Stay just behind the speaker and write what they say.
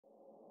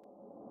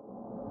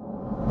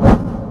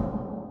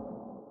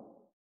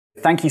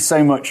Thank you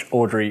so much,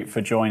 Audrey,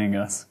 for joining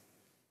us.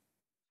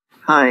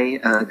 Hi,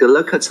 good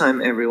luck time,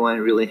 everyone.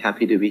 Really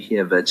happy to be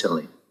here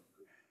virtually.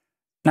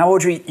 Now,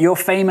 Audrey, you're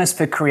famous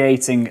for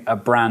creating a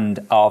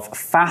brand of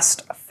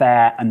fast,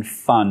 fair, and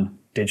fun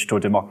digital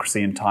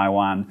democracy in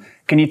Taiwan.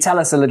 Can you tell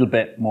us a little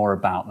bit more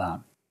about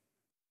that?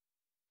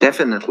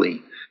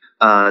 Definitely.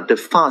 The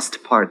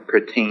fast part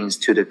pertains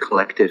to the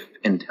collective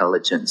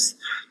intelligence.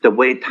 The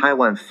way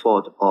Taiwan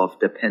fought off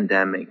the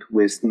pandemic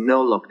with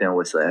no lockdown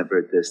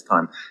whatsoever this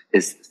time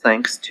is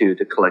thanks to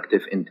the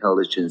collective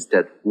intelligence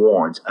that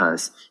warned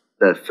us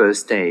the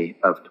first day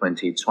of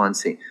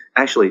 2020.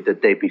 Actually, the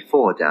day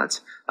before that,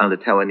 on the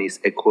Taiwanese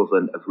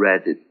equivalent of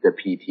Reddit, the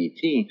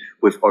PTT,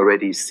 we've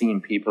already seen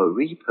people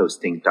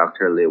reposting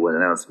Dr. Liu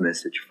Wenliang's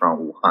message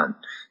from Wuhan.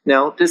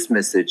 Now, this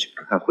message,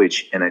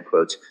 which, and I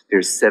quote,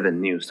 "There's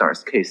 7 new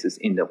SARS cases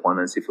in the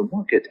Huanan seafood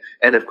market,"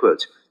 end of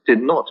quote,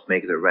 did not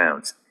make the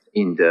rounds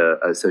in the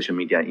social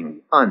media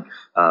in Wuhan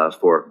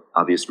for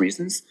obvious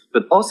reasons,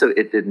 but also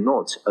it did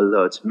not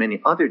alert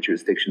many other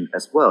jurisdictions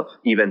as well,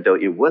 even though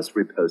it was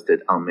reposted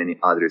on many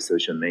other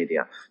social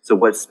media. So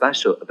what's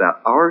special about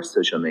our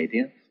social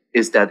media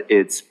is that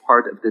it's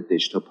part of the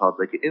digital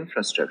public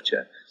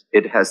infrastructure.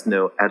 It has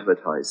no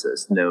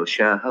advertisers, no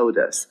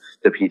shareholders.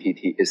 The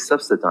PTT is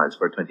subsidized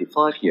for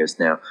 25 years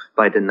now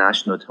by the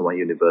National Taiwan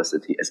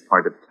University as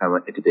part of the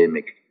Taiwan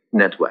Academic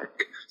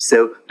Network.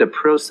 So the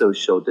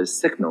pro-social, the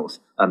signals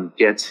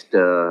get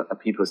the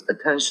people's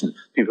attention.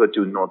 People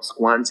do not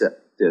squander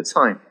their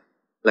time,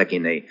 like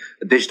in a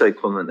digital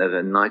equivalent of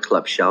a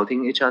nightclub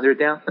shouting each other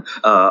down,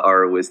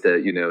 or with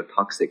the,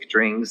 toxic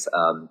drinks,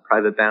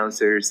 private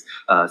bouncers,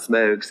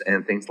 smokes,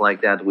 and things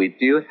like that. We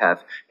do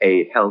have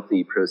a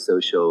healthy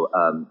pro-social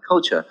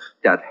culture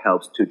that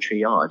helps to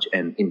triage.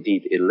 And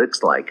indeed, it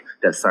looks like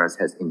that SARS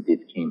has indeed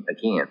came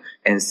again.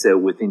 And so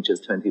within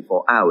just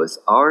 24 hours,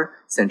 our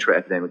Central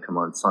Epidemic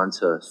Command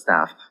Center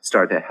staff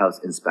started health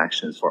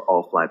inspections for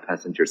all flight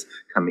passengers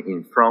coming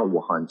in from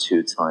Wuhan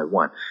to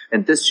Taiwan.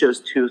 And this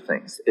shows 2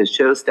 things. It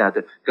shows that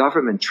the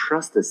government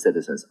trusts the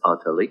citizens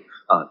utterly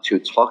to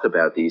talk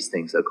about these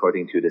things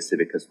according to the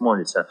Civicus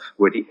Monitor.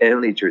 We're the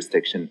only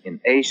jurisdiction in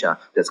Asia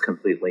that's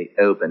completely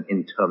open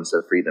in terms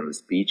of freedom of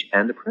speech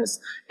and the press.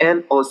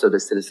 And also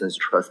the citizens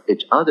trust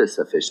each other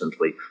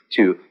sufficiently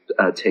to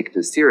take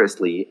this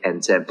seriously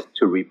and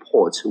to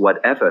report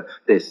whatever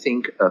they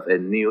think of a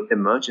new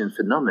emergent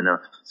phenomena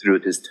through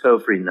this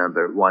toll-free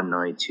number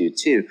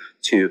 1922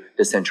 to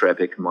the Central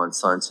Epidemic Command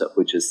Center,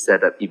 which is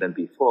set up even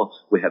before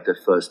we have the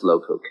first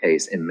local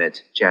case in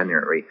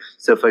mid-January.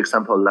 So, for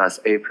example,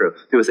 last April,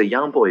 there was a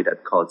young boy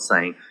that called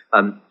saying,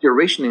 "You're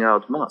rationing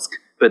out mask,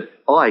 but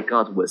all I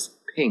got was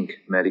pink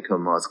medical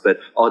mask, but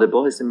all the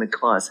boys in my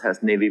class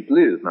has navy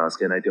blue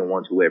mask and I don't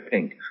want to wear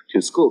pink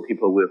to school.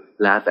 People will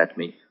laugh at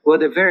me." Well,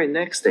 the very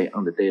next day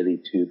on the daily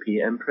 2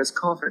 p.m. press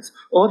conference,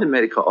 all the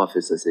medical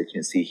officers you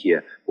can see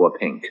here were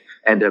pink.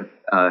 And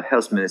the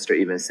health minister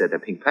even said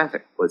that Pink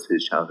Panther was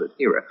his childhood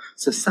hero.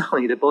 So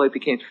suddenly the boy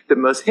became the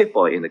most hip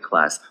boy in the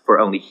class, for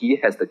only he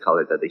has the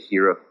color that the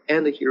hero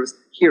and the hero's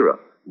hero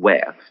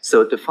wear.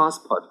 So the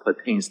fast part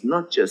pertains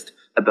not just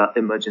about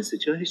emergent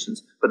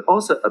situations, but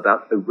also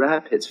about a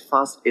rapid,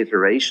 fast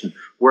iteration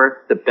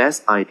where the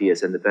best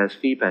ideas and the best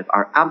feedback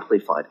are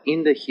amplified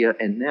in the here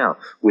and now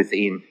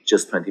within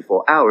just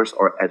 24 hours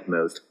or at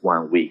most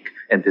 1 week.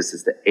 And this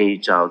is the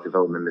agile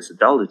development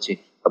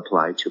methodology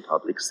applied to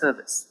public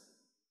service.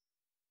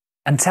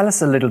 And tell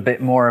us a little bit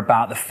more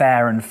about the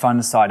fair and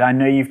fun side. I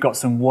know you've got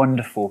some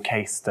wonderful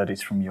case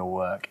studies from your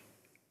work.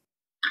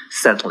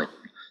 Certainly.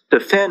 The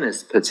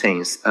fairness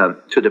pertains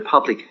to the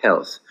public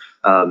health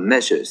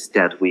measures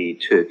that we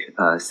took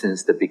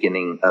since the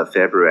beginning of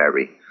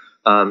February.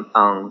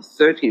 On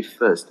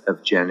 31st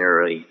of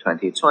January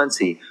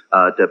 2020,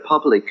 the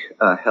public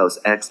health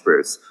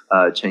experts,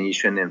 Chen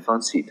Yixuan and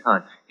Fang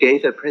Qitai,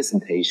 gave a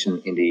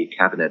presentation in the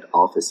Cabinet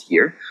Office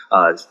here.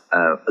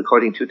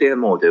 According to their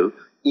model,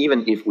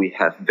 even if we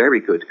have very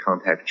good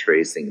contact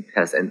tracing,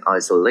 test, and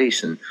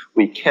isolation,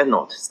 we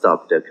cannot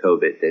stop the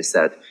COVID. They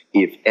said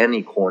if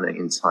any corner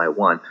in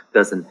Taiwan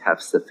doesn't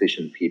have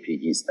sufficient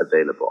PPEs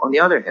available. On the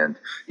other hand,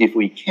 if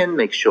we can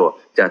make sure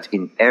that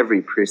in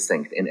every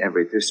precinct, in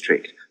every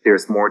district,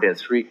 there's more than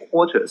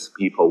 3/4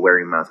 people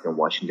wearing masks and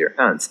washing their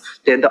hands,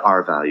 then the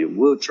R value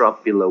will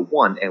drop below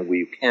 1 and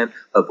we can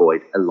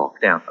avoid a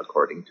lockdown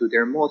according to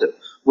their model.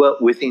 Well,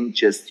 within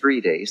just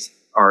 3 days,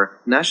 our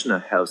National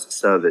Health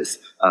Service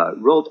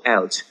rolled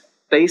out,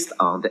 based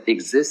on the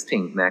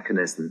existing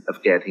mechanism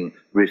of getting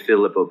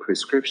refillable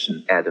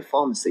prescription at the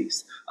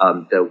pharmacies,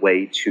 the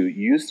way to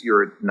use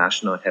your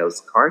national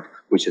health card,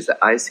 which is an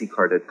IC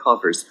card that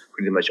covers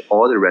pretty much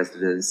all the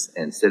residents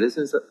and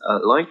citizens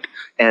alike,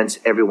 and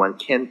everyone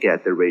can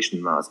get the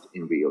ration mask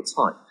in real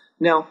time.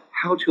 Now,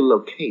 how to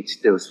locate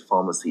those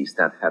pharmacies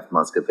that have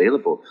masks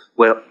available?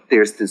 Well,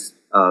 there's this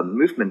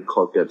movement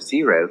called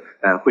GovZero,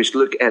 which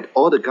look at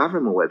all the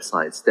government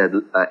websites that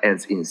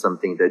ends in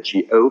something that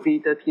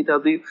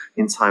gov.tw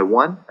in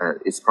Taiwan.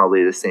 It's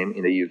probably the same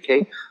in the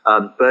UK,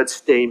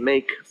 but they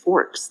make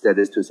forks, that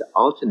is to say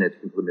alternate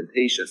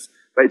implementations.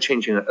 By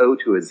changing an O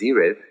to a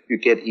 0, you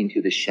get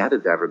into the shadow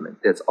government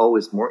that's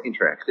always more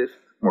interactive,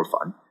 more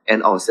fun,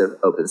 and also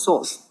open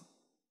source.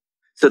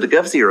 So the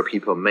Gov0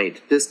 people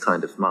made this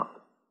kind of map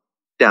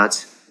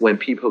that when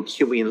people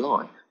queue in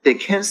line, they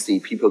can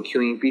see people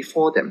queuing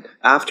before them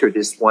after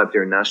they swipe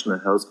their national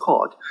health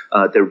card.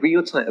 The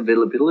real-time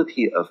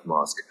availability of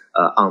masks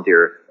on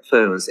their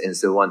phones and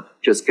so on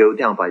just go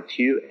down by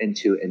 2 and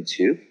 2 and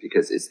 2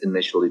 because it's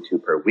initially 2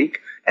 per week,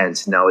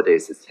 and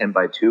nowadays it's 10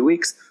 by 2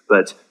 weeks.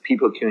 But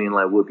people queuing in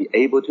line will be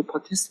able to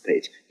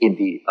participate in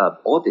the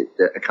audit,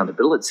 the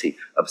accountability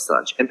of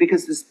such. And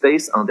because it's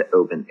based on the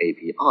open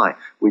API,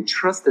 we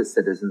trust the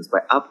citizens by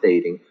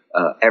updating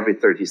every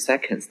 30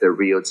 seconds the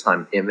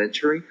real-time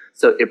inventory.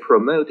 So it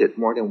promoted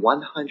more than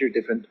 100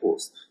 different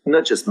tools,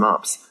 not just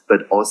maps,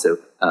 but also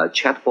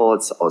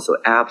chatbots, also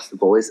apps,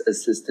 voice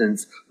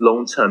assistants,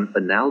 long-term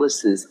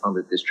analysis on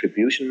the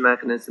distribution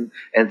mechanism,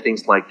 and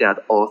things like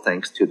that, all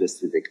thanks to the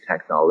civic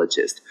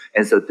technologist.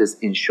 And so this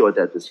ensured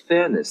that this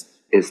fairness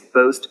is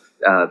both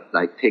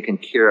taken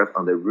care of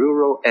on the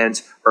rural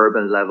and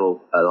urban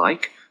level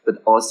alike, but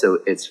also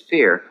it's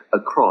fair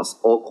across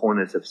all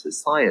corners of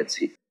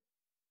society.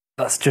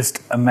 That's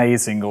just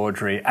amazing,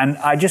 Audrey. And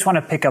I just want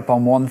to pick up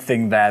on one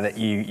thing there that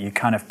you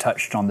kind of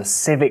touched on, the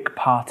civic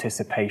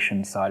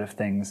participation side of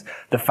things.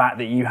 The fact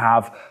that you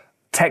have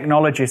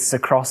technologists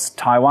across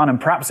Taiwan and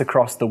perhaps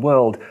across the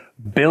world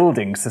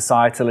building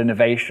societal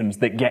innovations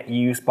that get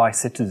used by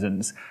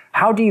citizens.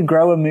 How do you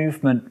grow a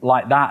movement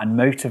like that and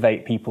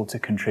motivate people to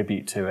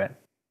contribute to it?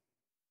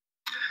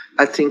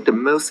 I think the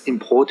most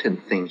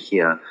important thing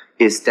here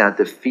is that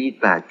the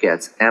feedback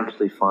gets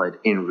amplified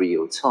in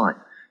real time.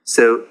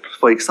 So,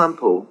 for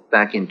example,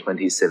 back in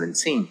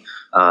 2017,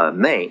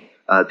 May,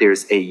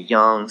 there's a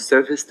young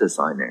service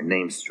designer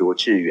named Zhuo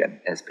Zhiyuan,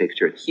 as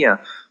pictured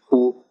here,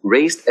 who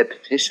raised a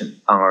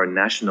petition on our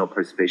national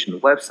participation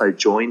website,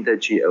 Join the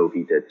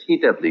GOV, the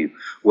TW,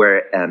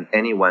 where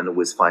anyone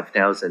with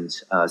 5,000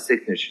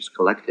 signatures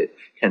collected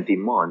can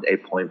demand a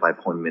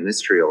point-by-point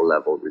ministerial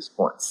level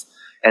response.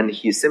 And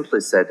he simply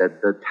said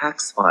that the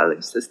tax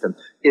filing system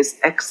is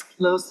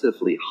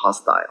explosively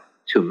hostile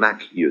to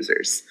Mac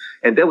users.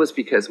 And that was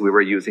because we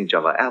were using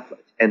Java Applet.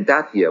 And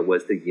that year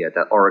was the year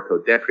that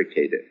Oracle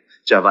deprecated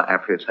Java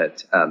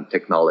Applet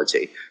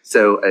technology.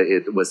 So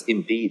it was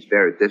indeed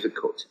very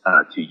difficult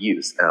to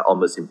use,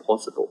 almost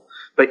impossible.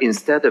 But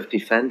instead of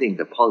defending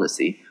the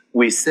policy,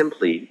 we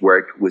simply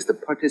worked with the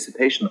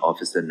Participation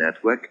Officer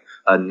Network,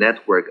 a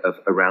network of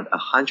around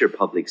 100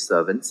 public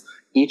servants.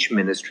 Each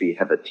ministry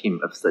have a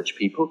team of such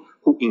people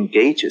who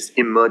engages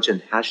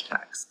emergent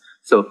hashtags.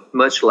 So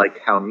much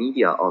like how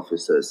media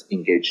officers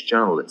engage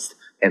journalists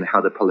and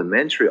how the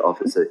parliamentary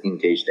officer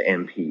engage the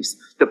MPs,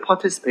 the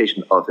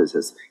participation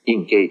officers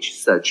engage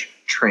such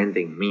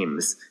trending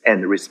memes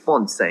and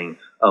respond saying,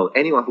 oh,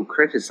 anyone who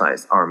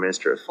criticizes our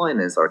Ministry of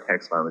Finance, our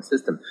tax filing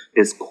system,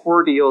 is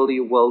cordially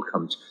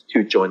welcomed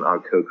to join our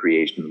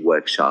co-creation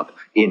workshop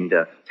in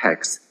the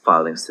tax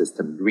filing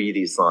system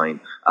redesign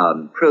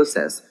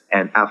process.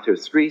 And after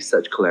 3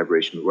 such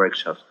collaboration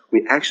workshops,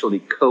 we actually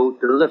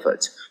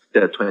co-delivered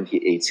the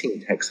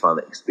 2018 tax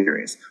filing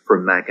experience for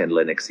Mac and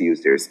Linux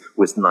users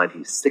with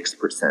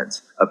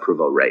 96%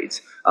 approval rate.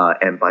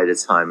 And by the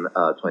time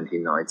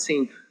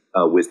 2019,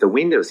 with the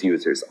Windows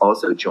users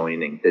also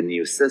joining the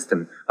new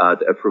system,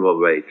 the approval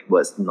rate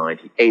was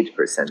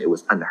 98%. It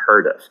was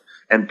unheard of.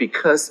 And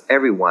because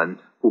everyone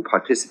who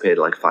participated,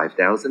 like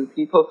 5,000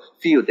 people,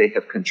 feel they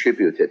have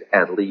contributed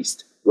at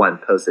least one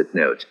post-it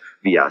note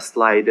via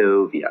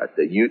Slido, via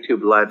the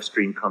YouTube live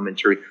stream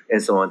commentary,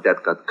 and so on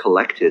that got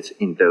collected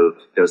in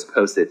those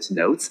post-it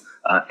notes.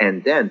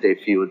 And then they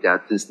feel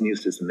that this new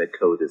system is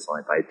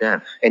co-designed by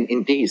them. And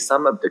indeed,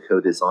 some of the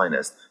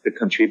co-designers, the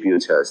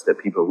contributors, the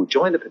people who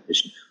joined the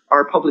petition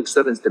are public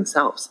servants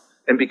themselves.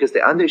 And because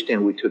they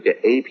understand we took an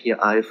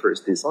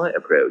API-first design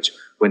approach,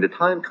 when the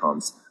time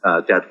comes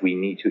that we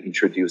need to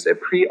introduce a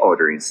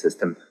pre-ordering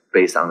system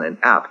based on an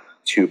app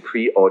to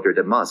pre-order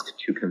the mask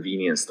to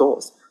convenience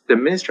stores, the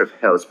Ministry of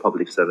Health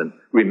public servant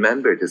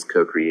remembered this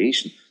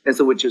co-creation. And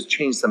so we just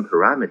changed some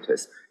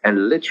parameters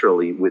and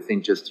literally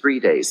within just 3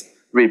 days,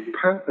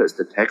 repurposed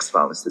the tax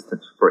filing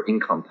system for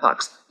income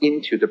tax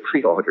into the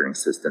pre-ordering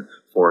system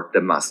for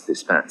the mask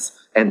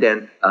dispense. And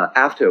then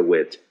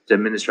afterward, the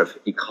Ministry of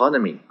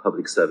Economy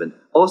public servant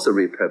also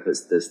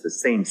repurposed the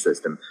same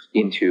system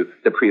into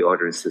the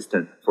pre-ordering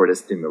system for the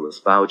stimulus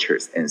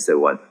vouchers and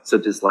so on. So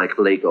just like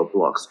Lego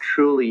blocks,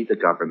 truly the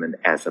government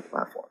as a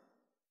platform.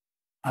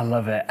 I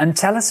love it. And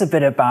tell us a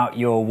bit about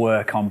your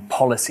work on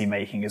policy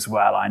making as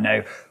well. I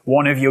know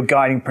one of your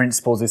guiding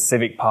principles is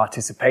civic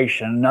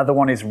participation. Another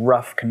one is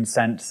rough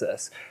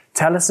consensus.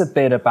 Tell us a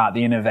bit about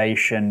the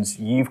innovations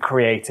you've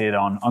created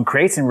on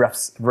creating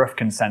rough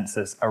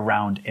consensus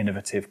around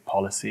innovative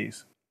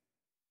policies.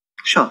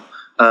 Sure.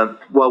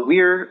 What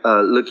we're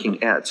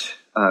looking at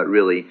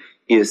really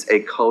is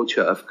a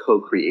culture of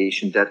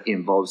co-creation that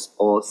involves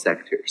all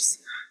sectors.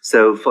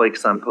 So, for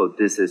example,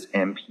 this is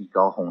MP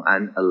Gao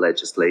Hong'an, a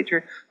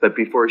legislator, but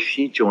before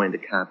she joined the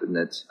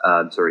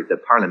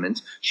the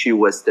parliament, she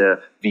was the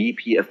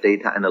VP of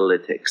Data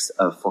Analytics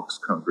of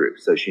Foxconn Group,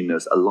 so she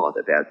knows a lot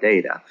about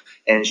data.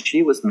 And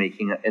she was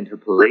making an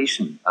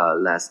interpellation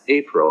last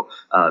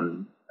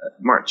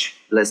March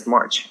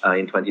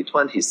in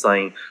 2020,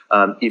 saying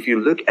if you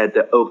look at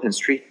the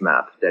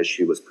OpenStreetMap that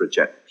she was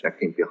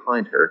projecting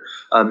behind her,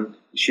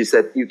 she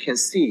said you can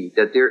see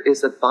that there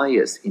is a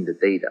bias in the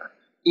data,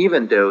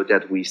 even though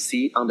that we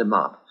see on the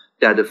map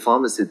that the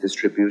pharmacy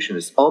distribution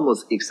is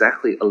almost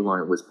exactly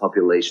aligned with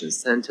population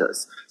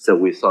centers. So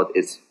we thought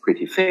it's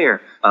pretty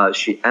fair.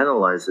 She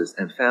analyzes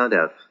and found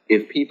out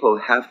if people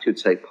have to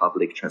take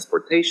public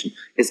transportation,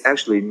 it's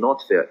actually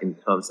not fair in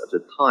terms of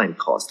the time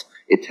cost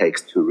it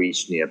takes to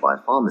reach nearby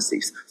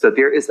pharmacies. So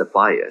there is a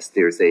bias.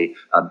 There's a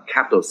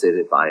capital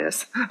city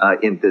bias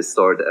in this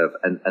sort of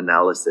an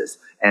analysis.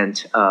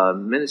 And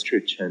Minister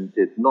Chen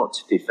did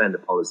not defend the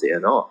policy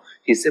at all.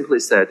 He simply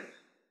said,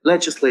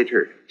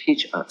 legislator,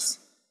 teach us.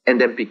 And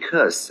then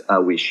because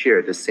we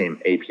share the same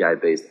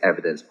API-based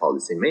evidence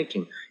policy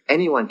making,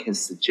 anyone can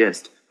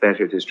suggest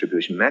better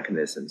distribution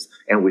mechanisms,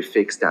 and we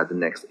fix that the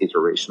next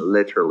iteration,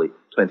 literally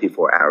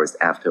 24 hours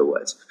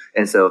afterwards.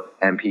 And so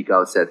MP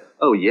Gao said,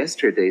 oh,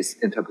 yesterday's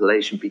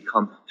interpellation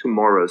become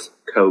tomorrow's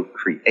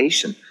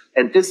co-creation.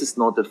 And this is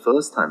not the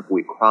first time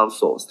we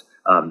crowdsourced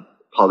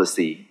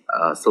policy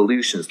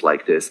solutions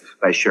like this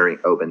by sharing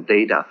open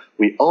data.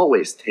 We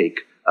always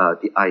take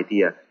the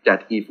idea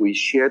that if we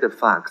share the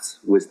facts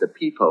with the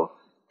people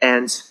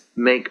and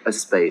make a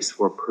space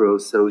for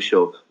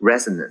pro-social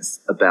resonance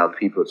about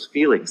people's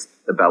feelings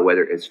about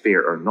whether it's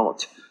fair or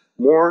not,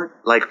 more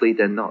likely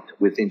than not,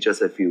 within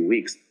just a few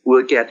weeks,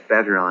 we'll get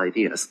better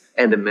ideas.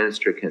 And the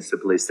minister can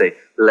simply say,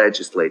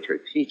 legislator,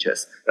 teach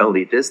us.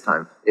 Only this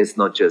time, it's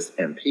not just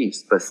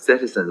MPs, but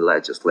citizen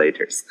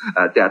legislators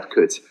that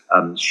could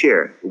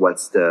share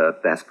what's the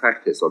best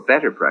practice or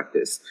better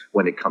practice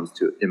when it comes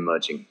to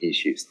emerging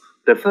issues.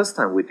 The first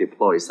time we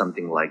deploy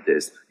something like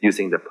this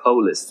using the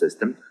POLIS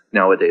system,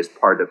 nowadays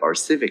part of our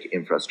civic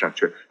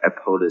infrastructure at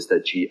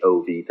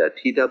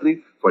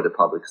polis.gov.tw for the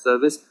public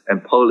service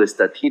and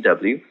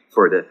polis.tw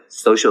for the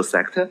social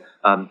sector.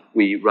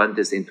 We run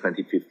this in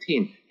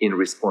 2015 in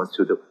response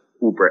to the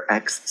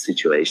UberX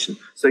situation.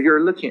 So you're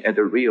looking at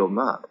a real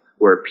map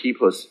where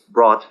people's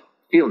broad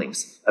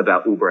feelings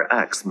about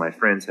UberX, my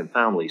friends and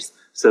families,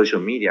 social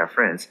media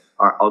friends,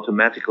 are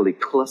automatically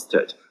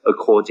clustered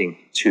according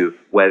to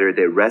whether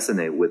they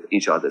resonate with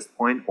each other's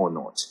point or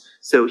not.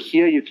 So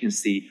here you can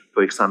see,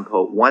 for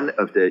example, one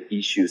of the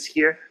issues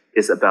here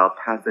is about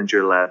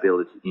passenger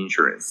liability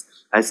insurance.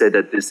 I said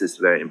that this is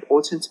very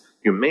important.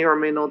 You may or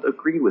may not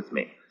agree with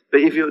me.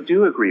 But if you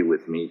do agree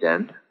with me,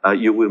 then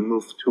you will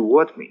move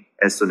toward me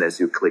as soon as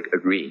you click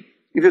agree.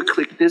 If you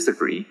click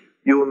disagree,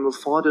 you will move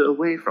farther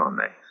away from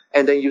me.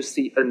 And then you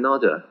see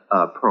another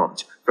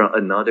prompt from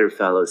another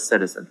fellow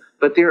citizen.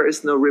 But there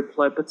is no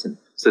reply button,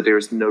 so there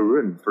is no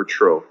room for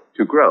troll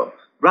to grow.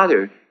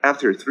 Rather,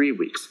 after 3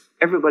 weeks,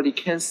 everybody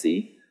can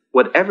see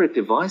whatever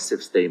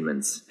divisive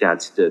statements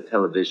that the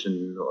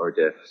television or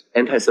the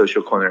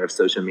antisocial corner of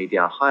social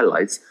media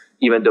highlights,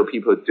 even though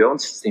people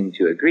don't seem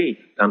to agree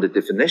on the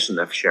definition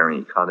of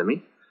sharing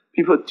economy,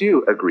 people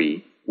do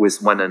agree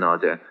with one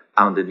another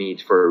on the need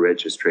for a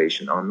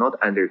registration, on not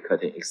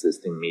undercutting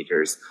existing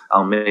meters,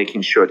 on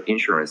making sure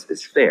insurance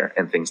is fair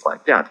and things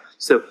like that.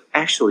 So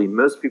actually,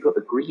 most people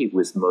agree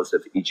with most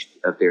of each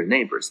of their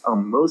neighbors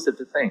on most of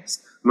the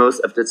things,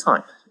 most of the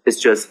time.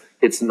 It's just,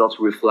 it's not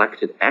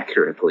reflected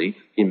accurately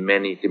in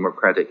many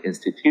democratic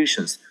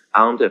institutions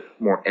on the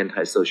more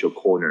antisocial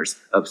corners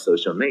of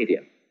social media.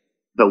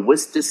 But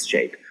with this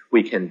shape,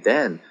 we can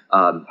then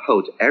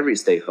hold every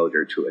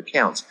stakeholder to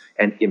account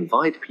and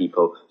invite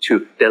people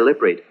to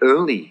deliberate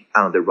only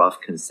on the rough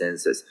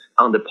consensus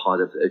on the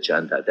part of the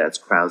agenda that's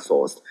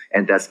crowdsourced.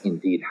 And that's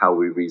indeed how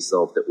we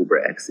resolve the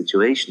UberX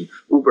situation.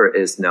 Uber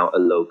is now a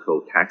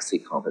local taxi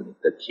company,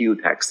 the Q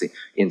taxi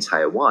in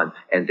Taiwan,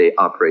 and they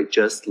operate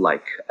just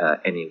like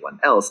anyone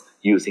else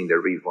using the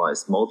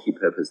revised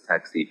multi-purpose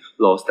taxi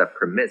laws that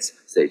permits,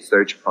 say,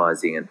 surge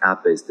pricing and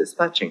app-based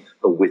dispatching,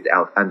 but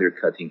without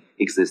undercutting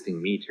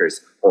existing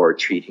meters or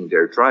treating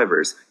their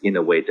drivers in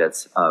a way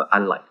that's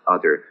unlike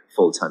other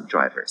full-time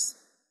drivers.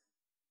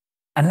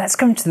 And let's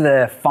come to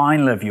the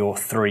final of your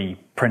 3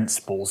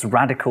 principles,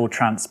 radical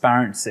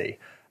transparency.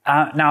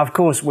 Now, of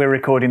course, we're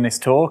recording this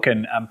talk,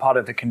 and part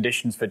of the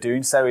conditions for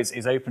doing so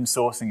is open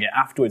sourcing it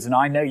afterwards. And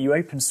I know you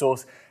open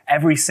source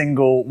every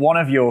single one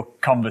of your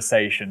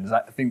conversations.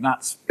 I think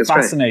that's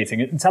fascinating.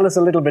 Right. And tell us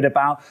a little bit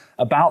about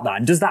that.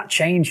 And does that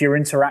change your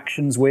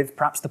interactions with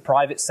perhaps the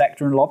private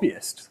sector and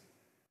lobbyists?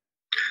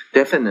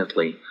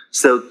 Definitely.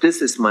 So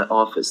this is my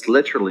office,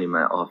 literally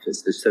my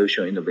office, the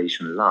Social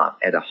Innovation Lab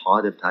at the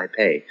heart of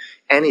Taipei.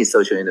 Any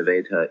social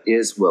innovator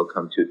is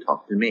welcome to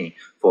talk to me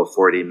for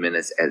 40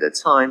 minutes at a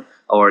time,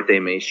 or they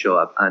may show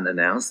up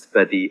unannounced.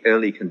 But the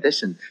only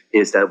condition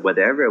is that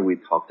whatever we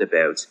talked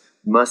about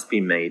must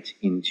be made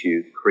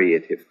into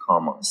Creative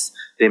Commons.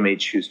 They may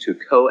choose to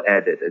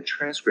co-edit a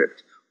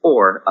transcript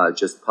or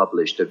just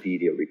published a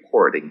video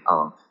recording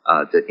on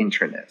the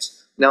internet.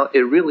 Now, it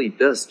really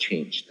does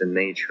change the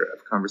nature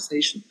of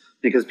conversation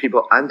because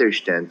people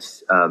understand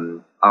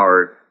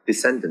our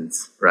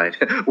descendants, right,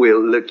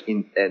 will look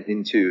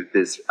into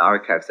these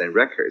archives and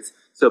records.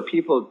 So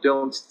people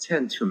don't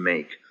tend to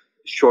make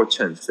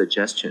short-term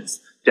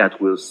suggestions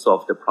that will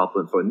solve the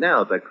problem for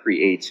now, but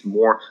create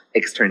more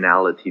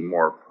externality,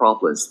 more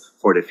problems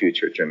for the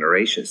future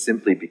generations,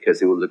 simply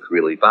because it will look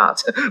really bad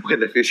when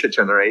the future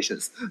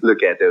generations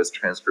look at those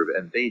transcripts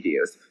and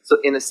videos. So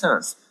in a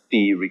sense,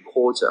 the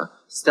recorder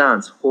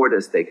stands for the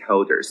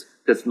stakeholders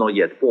that's not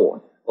yet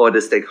born, or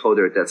the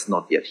stakeholder that's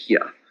not yet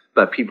here.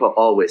 But people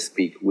always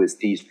speak with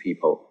these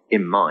people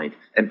in mind.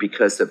 And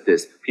because of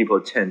this,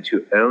 people tend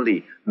to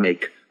only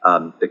make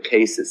the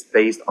cases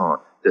based on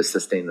the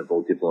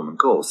Sustainable Development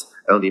Goals,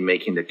 only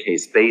making the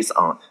case based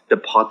on the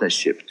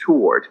partnership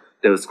toward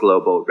those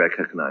global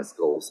recognized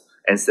goals.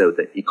 And so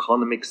the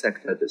economic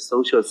sector, the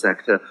social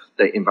sector,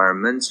 the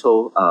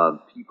environmental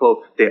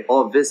people, they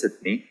all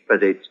visit me, but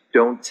they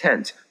don't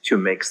tend to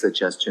make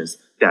suggestions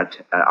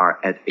that are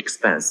at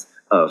expense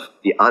of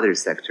the other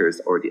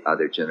sectors or the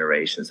other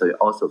generations. So it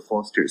also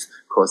fosters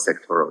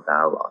cross-sectoral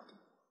dialogue.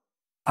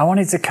 I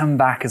wanted to come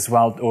back as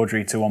well,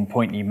 Audrey, to one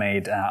point you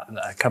made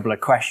a couple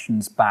of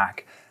questions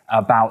back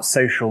about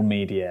social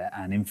media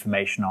and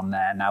information on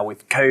there. Now,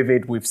 with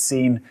COVID, we've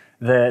seen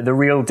the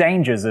real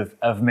dangers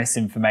of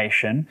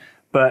misinformation,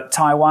 but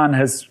Taiwan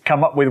has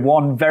come up with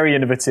one very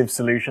innovative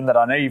solution that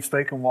I know you've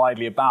spoken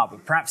widely about,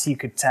 but perhaps you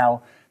could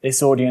tell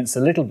this audience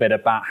a little bit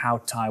about how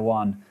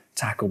Taiwan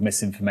tackled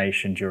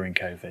misinformation during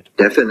COVID.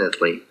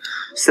 Definitely.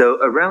 So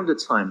around the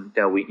time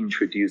that we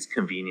introduced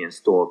convenience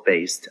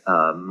store-based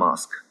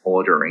mask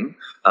ordering,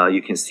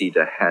 you can see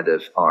the head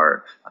of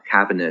our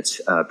cabinet,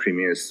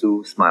 Premier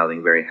Su,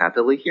 smiling very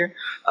happily here.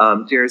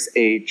 There's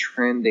a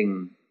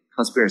trending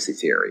conspiracy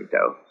theory,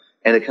 though.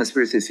 And the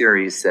conspiracy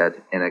theory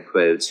said, and I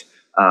quote,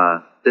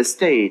 the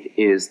state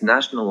is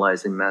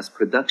nationalizing mass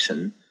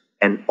production,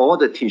 and all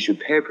the tissue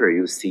paper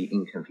you see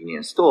in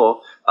convenience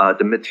store,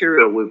 the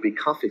material will be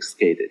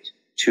confiscated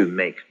to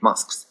make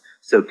masks.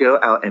 So go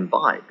out and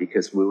buy,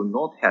 because we will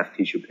not have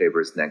tissue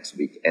papers next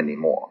week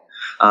anymore.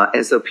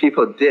 And so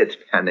people did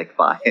panic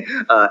buy,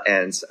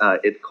 and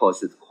it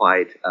caused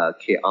quite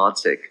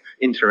chaotic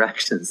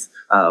interactions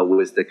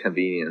with the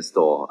convenience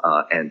store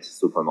and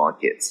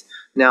supermarkets.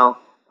 Now,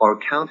 our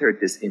counter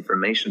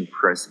disinformation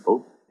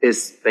principle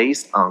is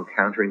based on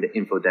countering the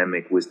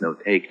infodemic with no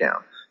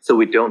takedown. So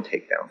we don't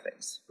take down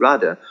things.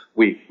 Rather,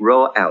 we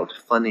roll out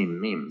funny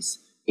memes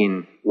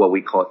in what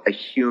we call a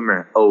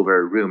humor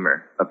over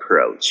rumor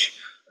approach.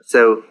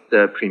 So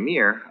the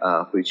premier,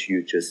 which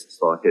you just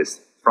saw his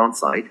front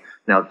side,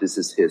 now this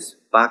is his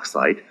back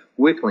side,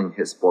 wiggling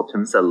his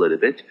bottoms a little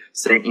bit,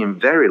 saying in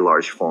very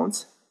large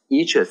fonts,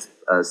 each of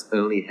us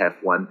only have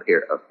one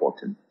pair of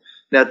bottom.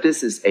 Now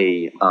this is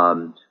a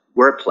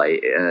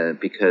wordplay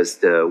because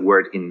the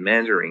word in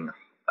Mandarin,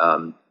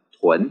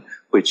 tuan,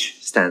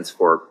 which stands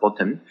for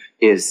bottom,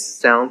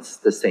 sounds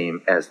the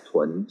same as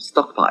tuan,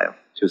 stockpile,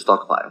 to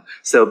stockpile.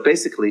 So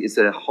basically, it's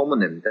a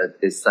homonym that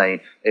is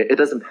saying it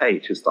doesn't pay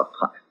to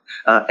stockpile.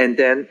 And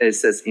then it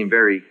says in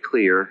very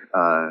clear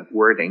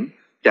wording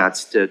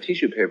that the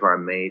tissue paper are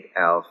made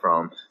out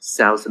from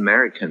South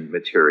American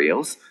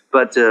materials,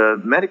 but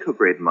medical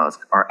grade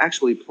masks are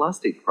actually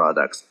plastic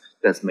products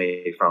that's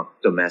made from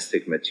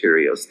domestic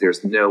materials.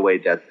 There's no way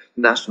that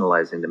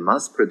nationalizing the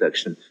mass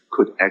production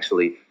could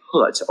actually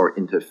hurt or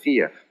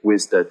interfere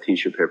with the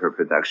tissue paper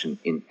production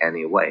in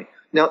any way.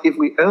 Now, if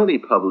we only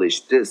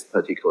publish this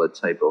particular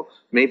table,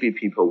 maybe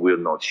people will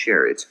not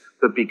share it.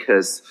 But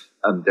because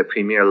the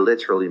premier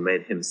literally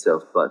made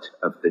himself butt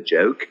of the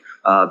joke,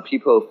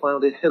 people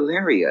found it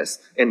hilarious,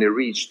 and it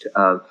reached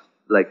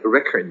like a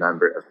record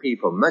number of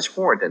people, much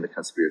more than the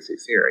conspiracy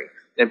theory.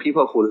 And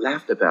people who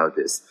laughed about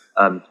this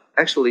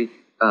actually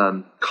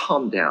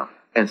calmed down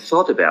and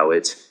thought about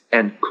it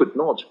and could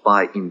not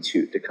buy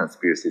into the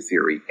conspiracy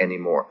theory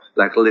anymore.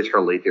 Like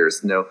literally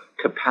there's no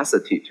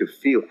capacity to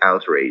feel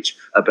outrage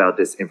about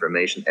this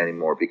information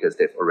anymore because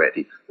they've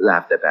already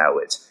laughed about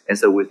it. And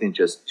so within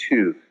just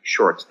 2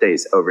 short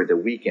days over the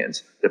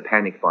weekend, the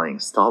panic buying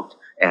stopped,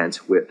 and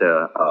with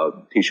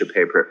the tissue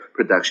paper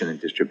production and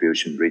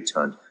distribution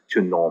returned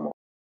to normal.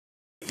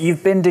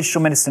 You've been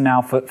digital minister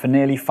now for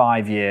nearly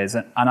 5 years,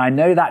 and I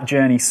know that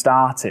journey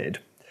started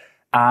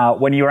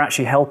when you were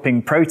actually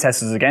helping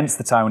protesters against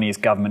the Taiwanese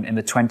government in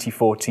the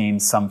 2014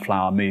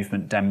 Sunflower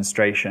Movement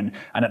demonstration.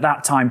 And at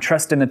that time,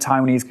 trust in the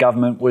Taiwanese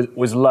government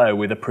was low,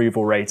 with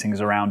approval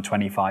ratings around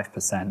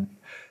 25%.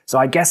 So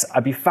I guess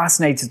I'd be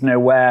fascinated to know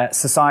where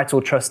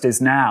societal trust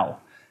is now,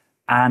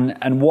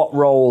 and what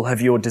role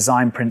have your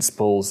design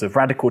principles of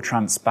radical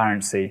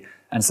transparency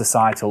and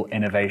societal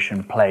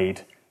innovation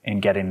played in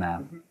getting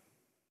there?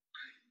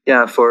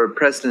 Yeah, for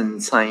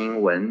President Tsai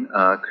Ing-wen,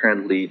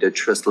 currently the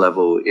trust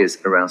level is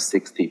around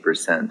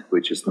 60%,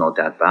 which is not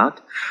that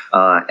bad.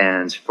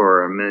 And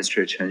for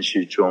Minister Chen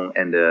Shizhong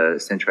and the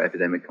Central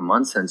Epidemic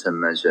Command Center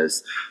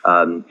measures,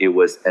 it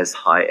was as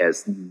high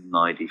as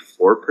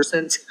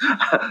 94%.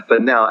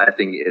 But now I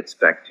think it's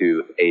back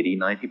to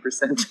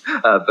 80-90%.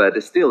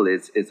 But still,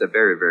 it's a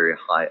very, very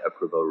high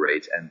approval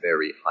rate and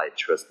very high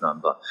trust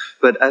number.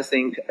 But I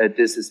think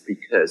this is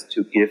because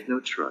to give no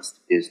trust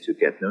is to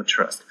get no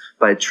trust.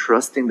 By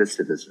trusting the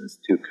citizens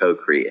to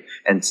co-create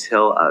and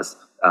tell us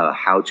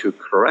how to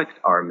correct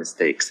our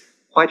mistakes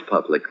quite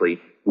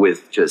publicly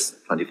with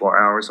just 24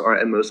 hours or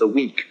at most a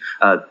week,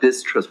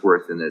 this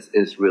trustworthiness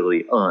is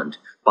really earned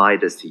by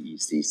the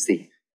CECC.